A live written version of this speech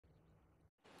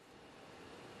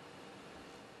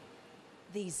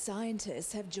These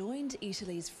scientists have joined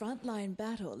Italy's frontline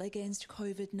battle against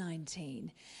COVID-19,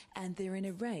 and they're in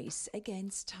a race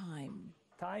against time.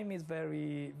 Time is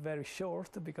very, very short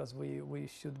because we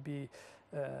should be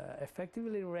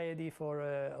effectively ready for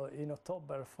in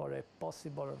October for a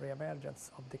possible re-emergence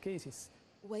of the cases.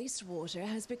 Wastewater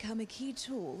has become a key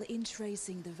tool in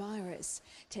tracing the virus.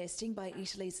 Testing by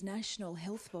Italy's national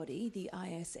health body, the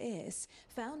ISS,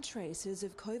 found traces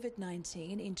of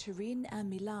COVID-19 in Turin and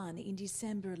Milan in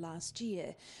December last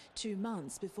year, 2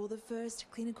 months before the first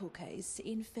clinical case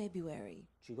in February.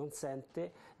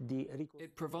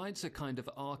 It provides a kind of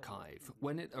archive.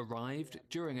 When it arrived,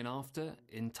 during and after,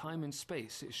 in time and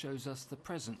space, it shows us the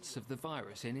presence of the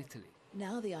virus in Italy.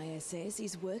 Now the ISS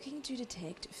is working to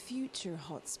detect future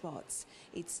hotspots.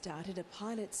 It started a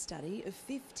pilot study of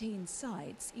 15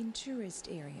 sites in tourist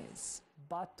areas.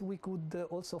 But we could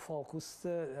also focus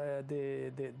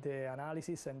the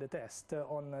analysis and the test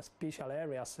on special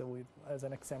areas, with, as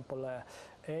an example,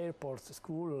 airports,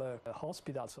 schools,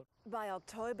 hospitals. By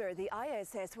October, the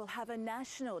ISS will have a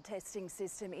national testing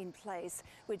system in place,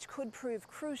 which could prove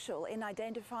crucial in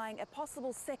identifying a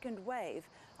possible second wave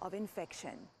of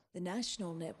infection. The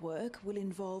national network will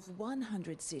involve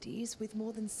 100 cities with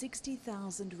more than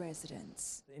 60,000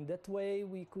 residents. In that way,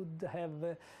 we could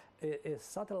have a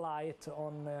satellite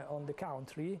on the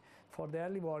country for the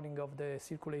early warning of the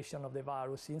circulation of the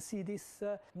virus in cities,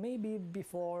 maybe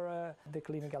before the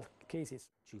clinical cases.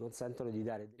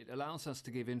 It allows us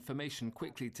to give information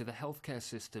quickly to the healthcare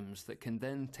systems that can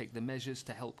then take the measures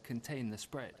to help contain the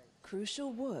spread.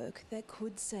 Crucial work that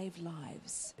could save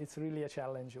lives. It's really a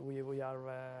challenge. We are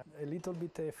a little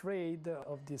bit afraid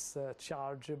of this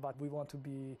charge, but we want to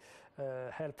be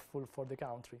helpful for the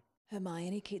country.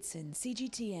 Hermione Kitson,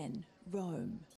 CGTN, Rome.